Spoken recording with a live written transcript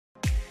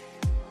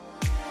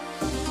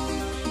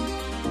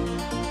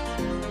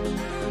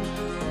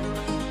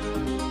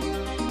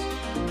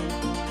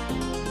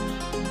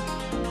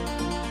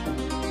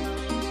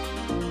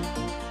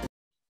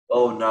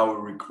Oh, now we're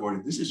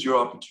recording. This is your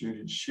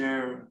opportunity to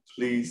share.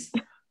 Please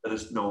let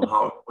us know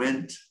how it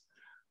went.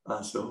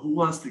 So who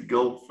wants to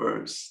go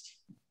first?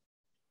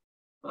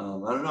 I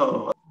don't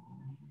know.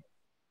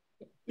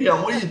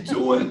 Leon, what are you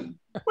doing?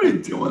 What are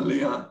you doing,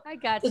 Leon? I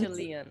got you,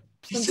 Leon.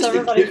 He's just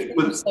a kid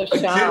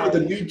with a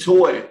new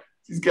toy.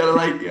 He's got to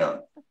like, yeah.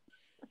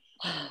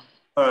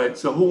 All right,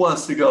 so who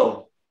wants to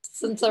go?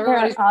 Since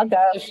everybody's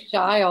so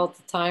shy all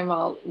the time,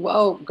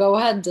 go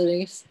ahead,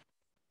 Denise.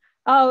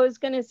 Oh, I was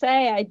going to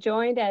say, I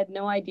joined, I had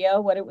no idea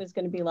what it was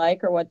going to be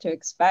like or what to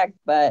expect,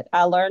 but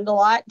I learned a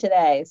lot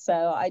today. So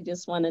I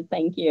just want to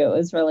thank you. It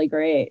was really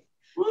great.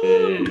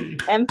 Woo!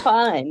 And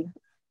fun.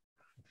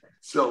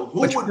 So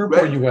which group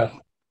are you with?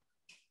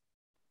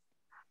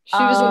 She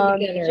was in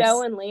beginners.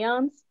 Joe and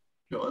Leon's.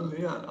 Joe and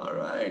Leon, all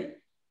right.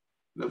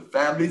 The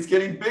family's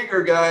getting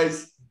bigger,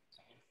 guys.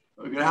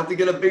 We're going to have to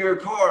get a bigger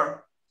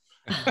car.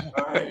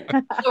 All right.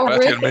 So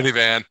Rick, get a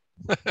minivan.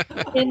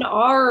 In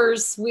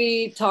ours,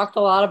 we talked a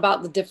lot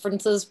about the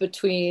differences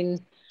between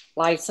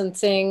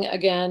licensing,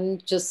 again,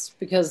 just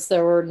because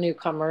there were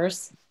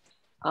newcomers.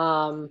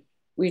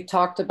 We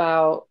talked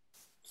about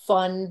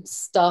fun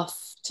stuff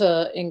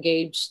to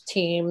engage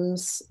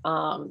teams,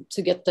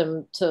 to get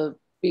them to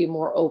be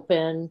more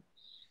open.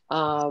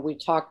 We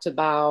talked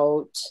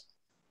about,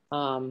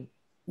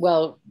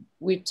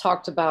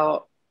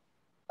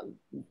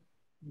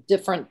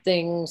 different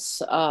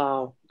things.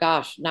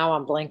 Gosh, now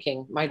I'm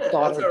blanking. My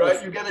daughter. That's all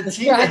right. You got a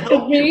team to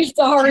help me.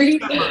 Sorry.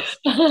 Team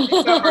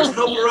members,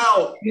 help her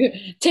out.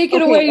 Take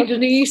it away,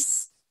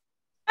 Denise.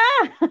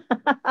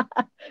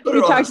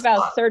 We talked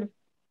about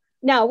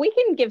No, we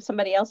can give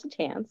somebody else a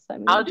chance. I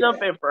mean, I'll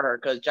jump in for her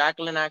because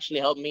Jacqueline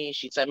actually helped me.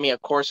 She sent me a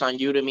course on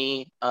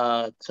Udemy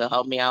to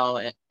help me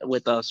out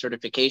with a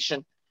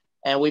certification.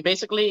 And we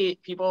basically,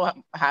 people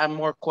have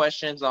more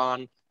questions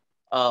on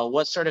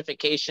what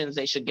certifications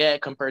they should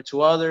get compared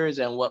to others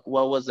and what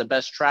was the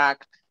best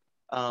track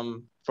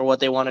for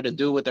what they wanted to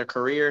do with their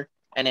career.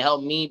 And it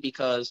helped me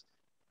because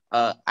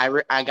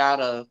I got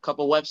a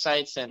couple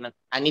websites and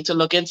I need to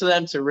look into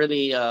them to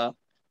really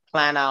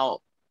plan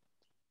out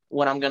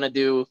what I'm going to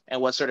do and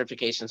what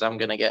certifications I'm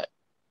going to get.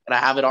 And I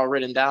have it all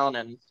written down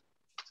and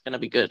it's going to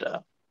be good.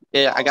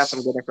 Yeah, I got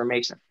some good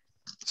information.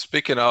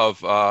 Speaking of,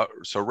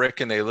 so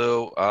Rick and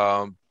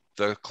Elu,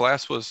 the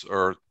class was,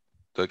 or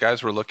the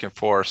guys were looking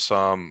for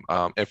some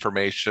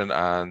information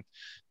on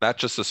not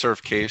just the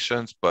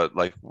certifications, but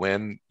like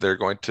when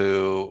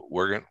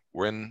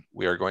when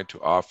we are going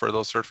to offer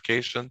those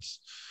certifications.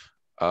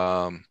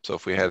 So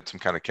if we had some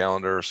kind of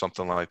calendar or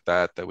something like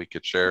that we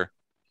could share.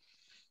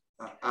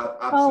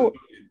 Absolutely.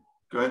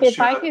 Go ahead, if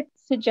I could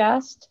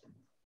suggest,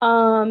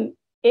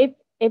 if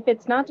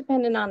it's not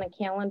dependent on a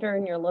calendar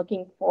and you're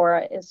looking for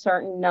a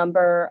certain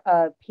number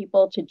of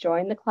people to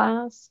join the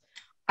class,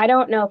 I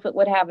don't know if it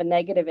would have a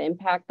negative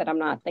impact that I'm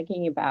not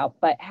thinking about,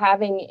 but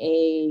having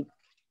a,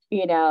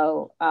 3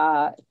 out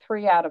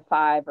of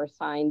 5 are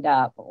signed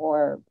up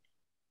or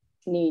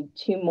need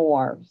 2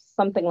 more,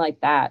 something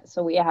like that.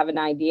 So we have an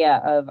idea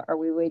of, are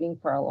we waiting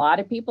for a lot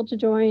of people to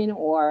join,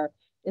 or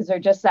is there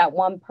just that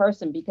one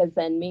person? Because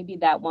then maybe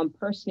that one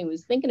person who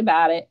was thinking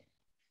about it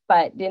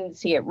but didn't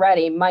see it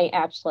ready might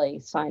actually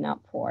sign up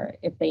for it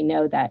if they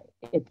know that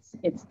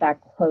it's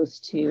that close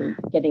to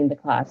getting the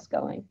class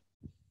going.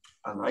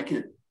 I like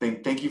it.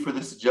 Thank you for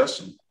the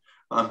suggestion.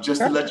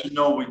 Just to let you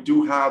know, we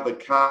do have a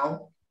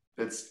cow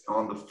that's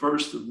on the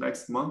 1st of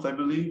next month, I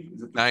believe.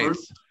 Is it the 9th?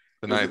 1st?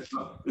 The 9th.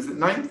 Is it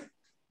 9th?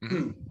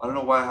 Mm-hmm. I don't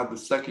know why I have the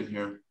 2nd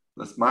here.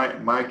 That's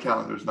my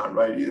calendar is not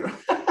right either.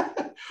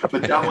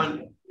 But that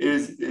one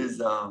is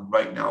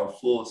right now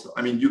full. So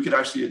I mean, you could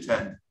actually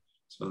attend.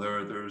 So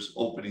there's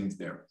openings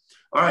there.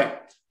 All right,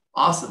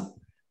 awesome.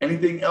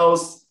 Anything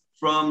else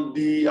from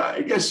the?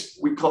 I guess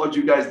we called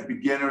you guys the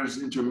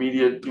beginners,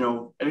 intermediate.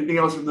 Anything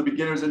else from the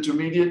beginners,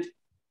 intermediate?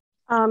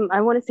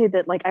 I want to say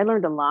that I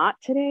learned a lot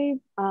today,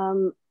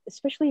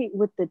 especially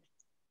with the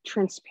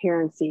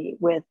transparency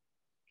with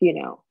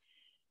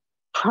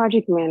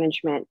project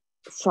management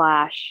 /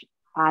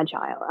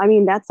 Agile. I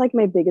mean, that's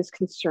my biggest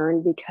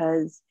concern,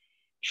 because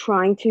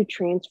trying to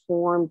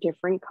transform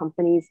different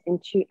companies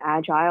into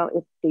Agile,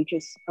 if they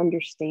just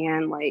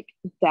understand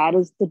that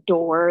is the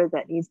door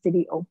that needs to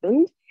be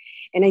opened.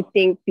 And I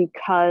think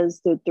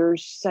because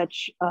there's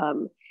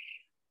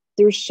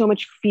so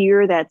much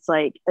fear that's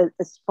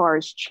as far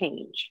as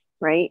change,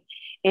 right?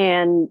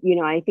 And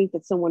I think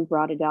that someone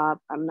brought it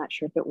up, I'm not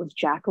sure if it was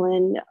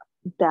Jacqueline,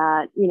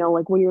 that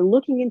when you're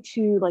looking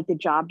into the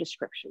job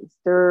descriptions,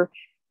 they're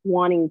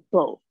wanting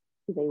both.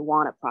 They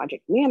want a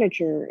project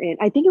manager, and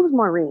I think it was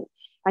Maureen.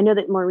 I know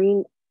that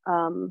Maureen,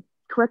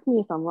 correct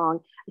me if I'm wrong,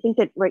 I think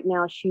that right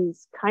now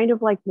she's kind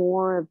of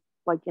more of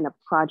in a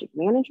project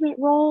management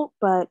role,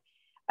 but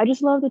I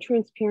just love the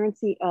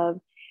transparency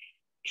of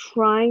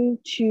trying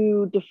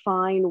to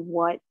define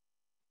what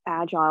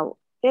Agile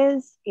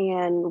is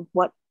and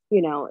what,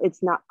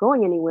 it's not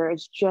going anywhere.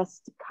 It's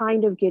just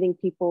kind of getting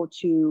people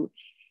to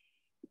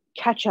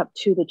catch up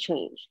to the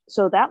change.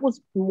 So that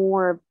was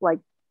more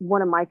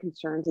one of my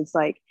concerns. It's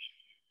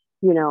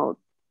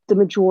the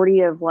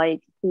majority of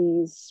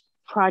these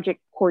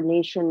project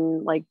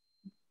coordination, like,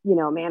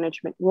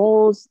 management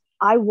roles.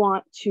 I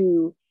want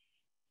to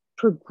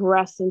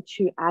progress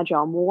into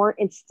Agile more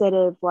instead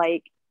of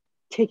like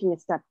taking a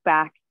step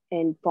back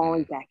and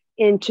falling back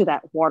into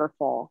that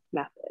waterfall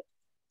method.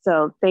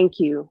 So thank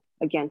you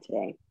again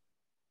today.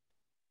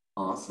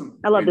 Awesome.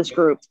 I love this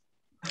group.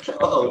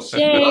 Oh,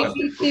 Yay,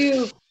 me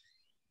too.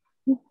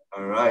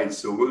 All right,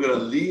 so we're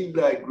gonna leave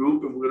that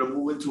group and we're gonna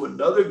move into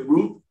another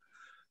group,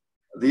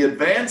 the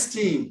advanced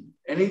team.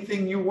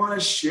 Anything you want to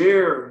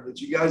share that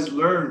you guys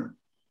learned?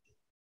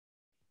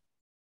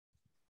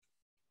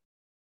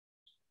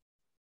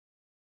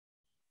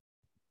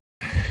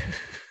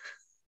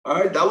 All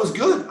right, that was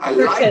good. I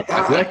like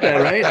that. You like that,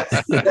 right?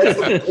 That's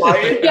a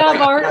quiet, Yeah, like,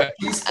 Mark.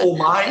 peaceful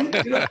mind.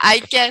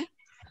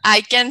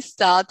 I can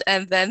start,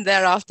 and then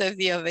thereafter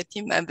the other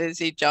team members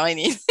will join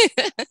in.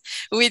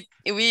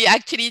 we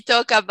actually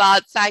talk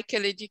about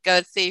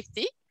psychological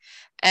safety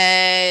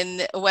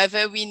and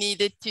whether we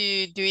needed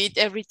to do it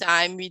every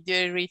time we do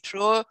a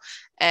retro,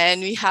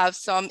 and we have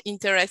some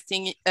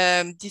interesting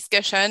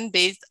discussion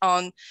based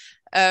on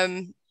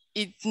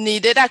it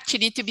needed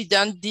actually to be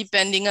done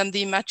depending on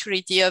the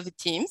maturity of the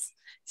teams.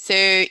 So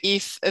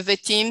if the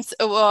teams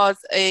was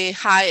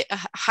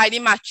highly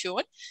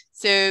matured,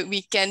 so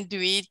we can do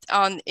it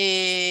on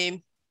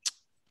a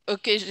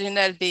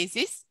occasional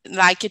basis,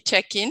 like a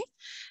check-in.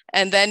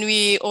 And then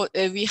we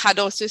had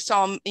also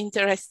some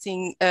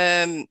interesting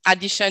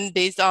addition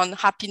based on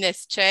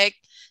happiness check,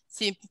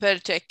 simple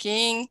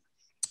checking.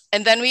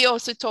 And then we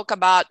also talk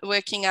about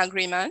working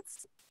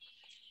agreements.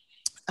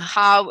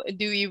 How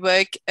do we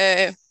work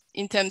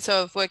in terms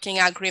of working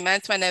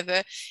agreements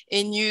whenever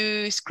a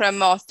new Scrum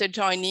Master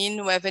joined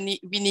in, whether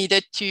we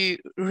needed to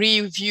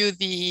review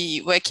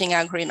the working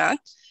agreement.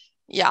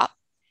 Yeah.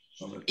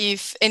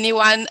 If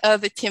anyone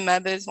of the team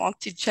members want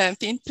to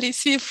jump in,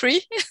 please feel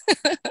free.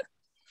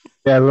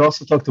 Yeah, we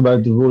also talked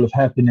about the rule of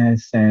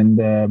happiness and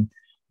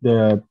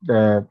the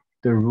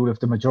rule of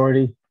the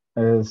majority,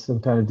 some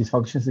kind of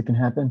dysfunctions that can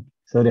happen.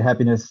 So the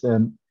happiness,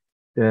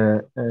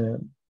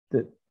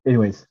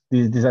 anyways,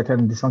 these are kind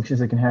of dysfunctions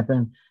that can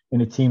happen in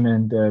a team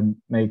and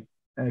make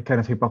a kind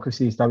of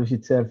hypocrisy establish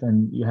itself,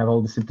 and you have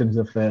all the symptoms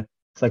of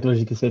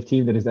psychological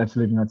safety that is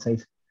absolutely not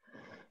safe.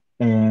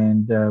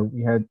 And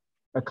we had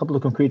a couple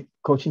of concrete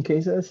coaching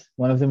cases.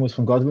 One of them was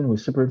from Godwin,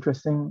 was super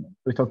interesting.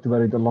 We talked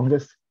about it the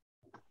longest,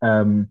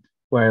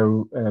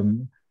 where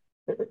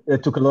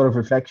it took a lot of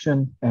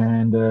reflection,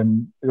 and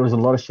there was a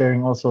lot of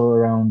sharing also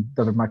around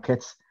Dr.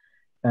 Marquette's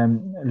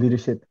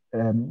leadership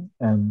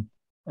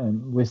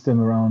wisdom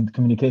around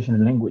communication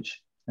and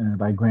language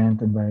by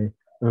Grant and by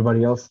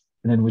everybody else.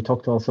 And then we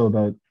talked also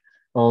about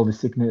all the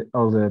sickness,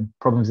 all the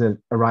problems that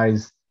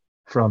arise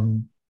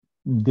from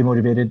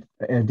demotivated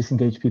and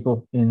disengaged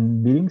people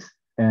in meetings,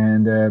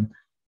 and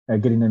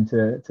getting them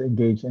to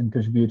engage and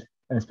contribute,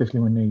 especially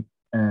when you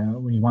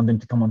want them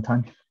to come on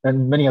time.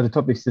 And many other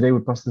topics. Today we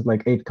processed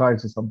like 8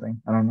 cards or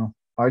something. I don't know.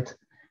 Art.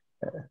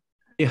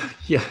 Yeah,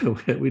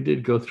 we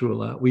did go through a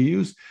lot.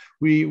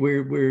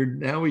 We're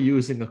now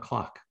using a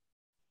clock.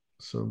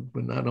 So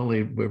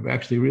we're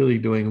actually really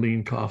doing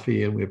lean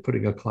coffee, and we're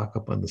putting a clock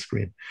up on the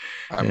screen.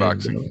 And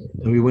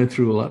we went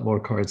through a lot more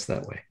cards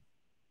that way.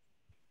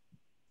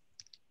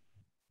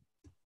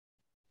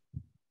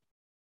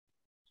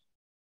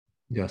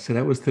 Yeah, so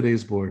that was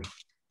today's board.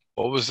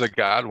 What was the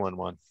Godwin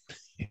one?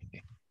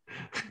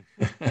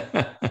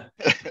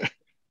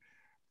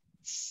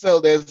 So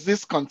there's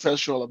this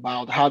contextual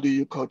about how do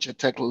you coach a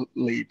tech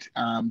lead?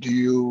 Do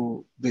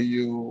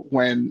you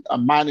when a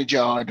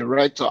manager or a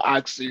director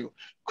asks you,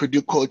 could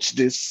you coach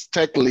this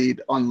tech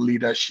lead on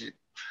leadership?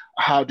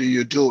 How do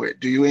you do it?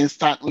 Do you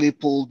instantly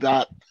pull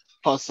that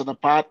person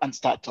apart and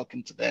start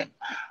talking to them?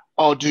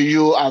 Or do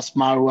you, as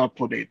Marwa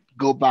put it,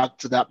 go back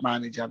to that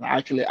manager and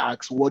actually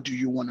ask, what do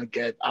you want to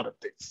get out of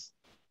this?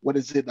 What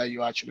is it that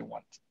you actually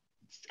want?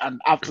 And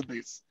after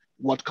this,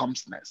 what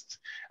comes next?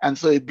 And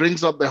so it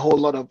brings up a whole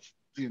lot of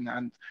things.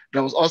 And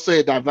there was also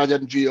a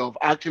divergent view of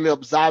actually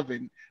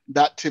observing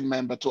that team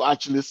member to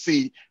actually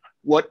see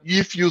what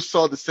if you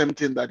saw the same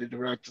thing that the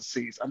director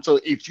sees. And so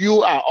if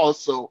you are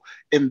also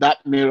in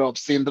that mirror of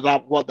seeing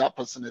that what that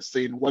person is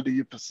saying, what do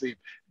you perceive?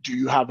 Do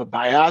you have a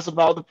bias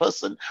about the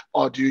person,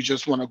 or do you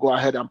just want to go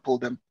ahead and pull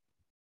them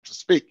to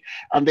speak?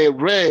 And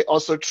they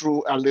also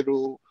threw a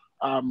little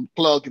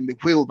plug in the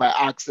wheel by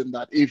asking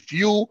that if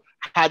you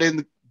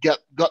hadn't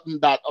gotten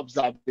that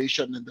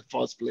observation in the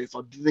first place,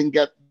 or didn't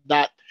get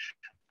that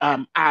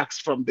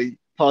ask from the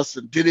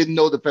person, didn't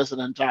know the person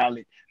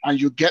entirely,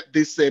 and you get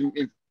this same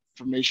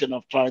information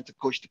of trying to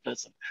coach the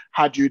person,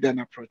 how do you then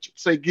approach it?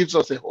 So it gives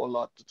us a whole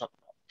lot to talk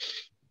about.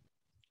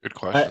 Good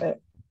question.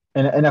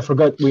 And I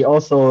forgot, we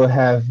also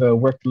have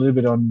worked a little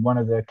bit on one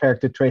of the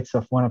character traits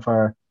of one of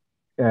our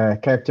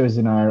characters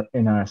in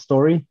our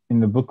story, in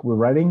the book we're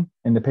writing,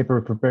 in the paper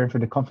we're preparing for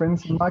the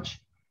conference in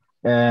March.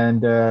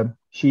 And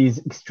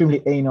she's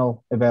extremely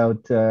anal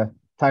about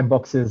time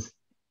boxes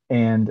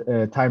and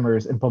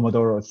timers and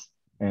pomodoros,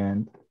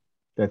 and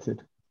that's it.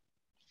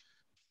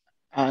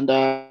 And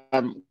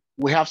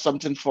we have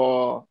something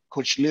for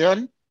Coach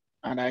Leon.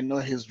 and I know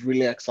he's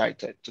really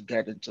excited to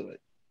get into it.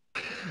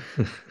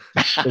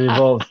 It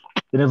involves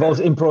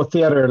improv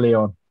theater,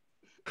 Leon.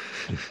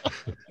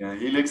 Yeah,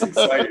 he looks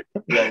excited.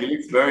 Yeah, he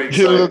looks very He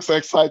excited. looks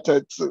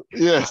excited too.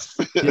 Yes.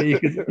 Yeah,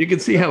 you can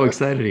see how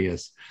excited he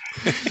is.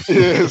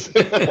 Yes.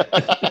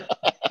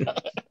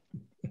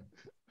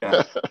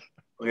 Yeah.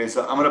 Okay,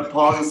 so I'm gonna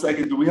pause a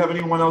second. Do we have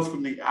anyone else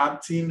from the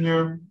app team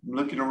here? I'm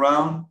looking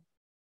around.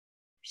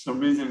 For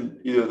some reason,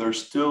 either they're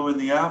still in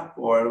the app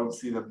or I don't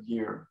see them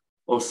here.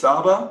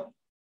 Osaba?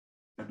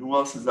 And who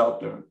else is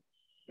out there?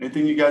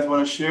 Anything you guys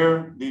want to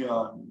share?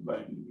 Leon,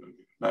 right?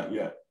 Not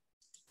yet.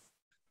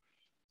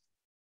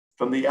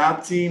 From the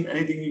app team,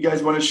 anything you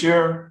guys want to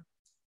share?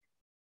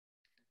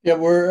 Yeah,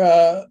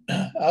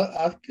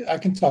 I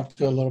can talk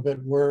to you a little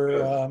bit.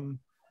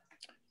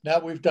 Now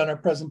we've done our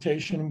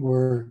presentation,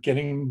 we're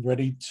getting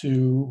ready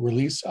to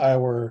release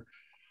our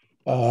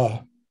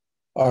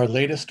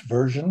latest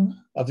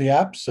version of the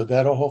app. So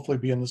that'll hopefully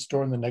be in the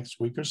store in the next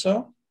week or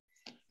so.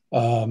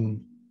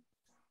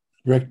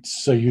 Rick,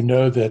 so you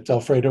know that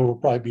Alfredo will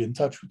probably be in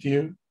touch with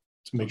you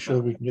to make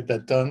sure we can get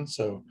that done.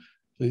 So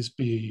please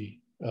be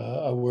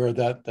aware of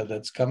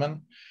that's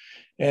coming.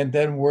 And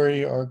then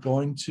we are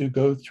going to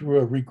go through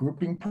a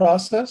regrouping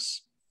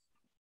process.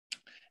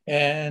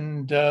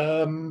 And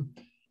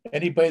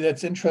anybody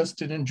that's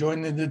interested in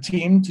joining the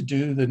team to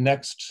do the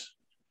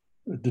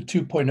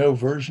 2.0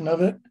 version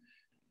of it,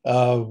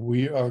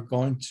 we are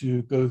going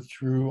to go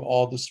through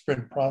all the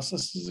sprint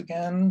processes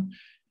again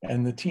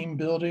and the team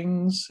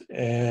buildings.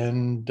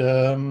 And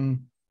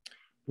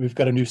we've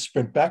got a new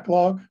sprint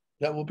backlog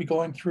that we'll be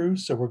going through.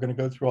 So we're going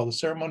to go through all the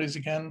ceremonies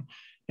again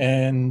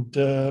and